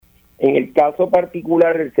En el caso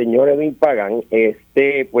particular del señor Edwin Pagan,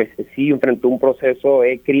 pues sí enfrentó un proceso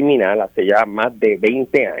criminal hace ya más de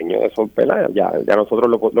 20 años, eso, ¿verdad? Ya nosotros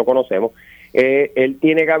lo conocemos. Él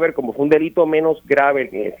tiene que haber, como fue un delito menos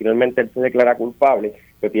grave, finalmente él se declara culpable,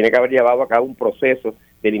 pero tiene que haber llevado a cabo un proceso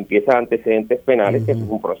de limpieza de antecedentes penales, que es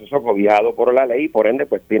un proceso cobijado por la ley, y por ende,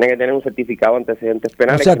 pues tiene que tener un certificado de antecedentes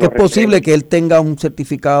penales. O sea, que es posible que él tenga un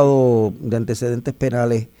certificado de antecedentes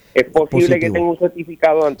penales. Es posible positivo. Que tenga un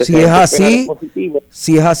certificado de antecedentes penales positivo.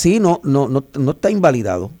 Si es así, no está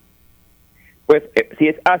invalidado. Pues si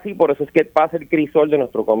es así, por eso es que pasa el crisol de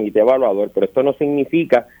nuestro comité evaluador, pero esto no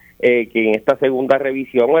significa que en esta segunda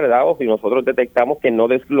revisión, ¿verdad? O si nosotros detectamos que no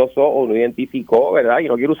desglosó o no identificó, ¿verdad? Y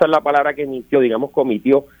no quiero usar la palabra que emitió, digamos,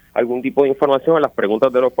 comitió algún tipo de información en las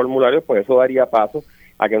preguntas de los formularios, pues eso daría paso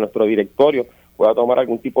a que nuestro directorio pueda tomar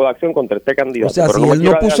algún tipo de acción contra este candidato. O sea, pero si él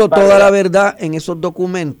no puso toda la verdad en esos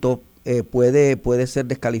documentos, puede ser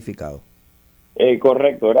descalificado.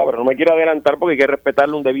 Correcto, ¿verdad? Pero no me quiero adelantar porque hay que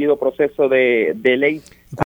respetarle un debido proceso de ley.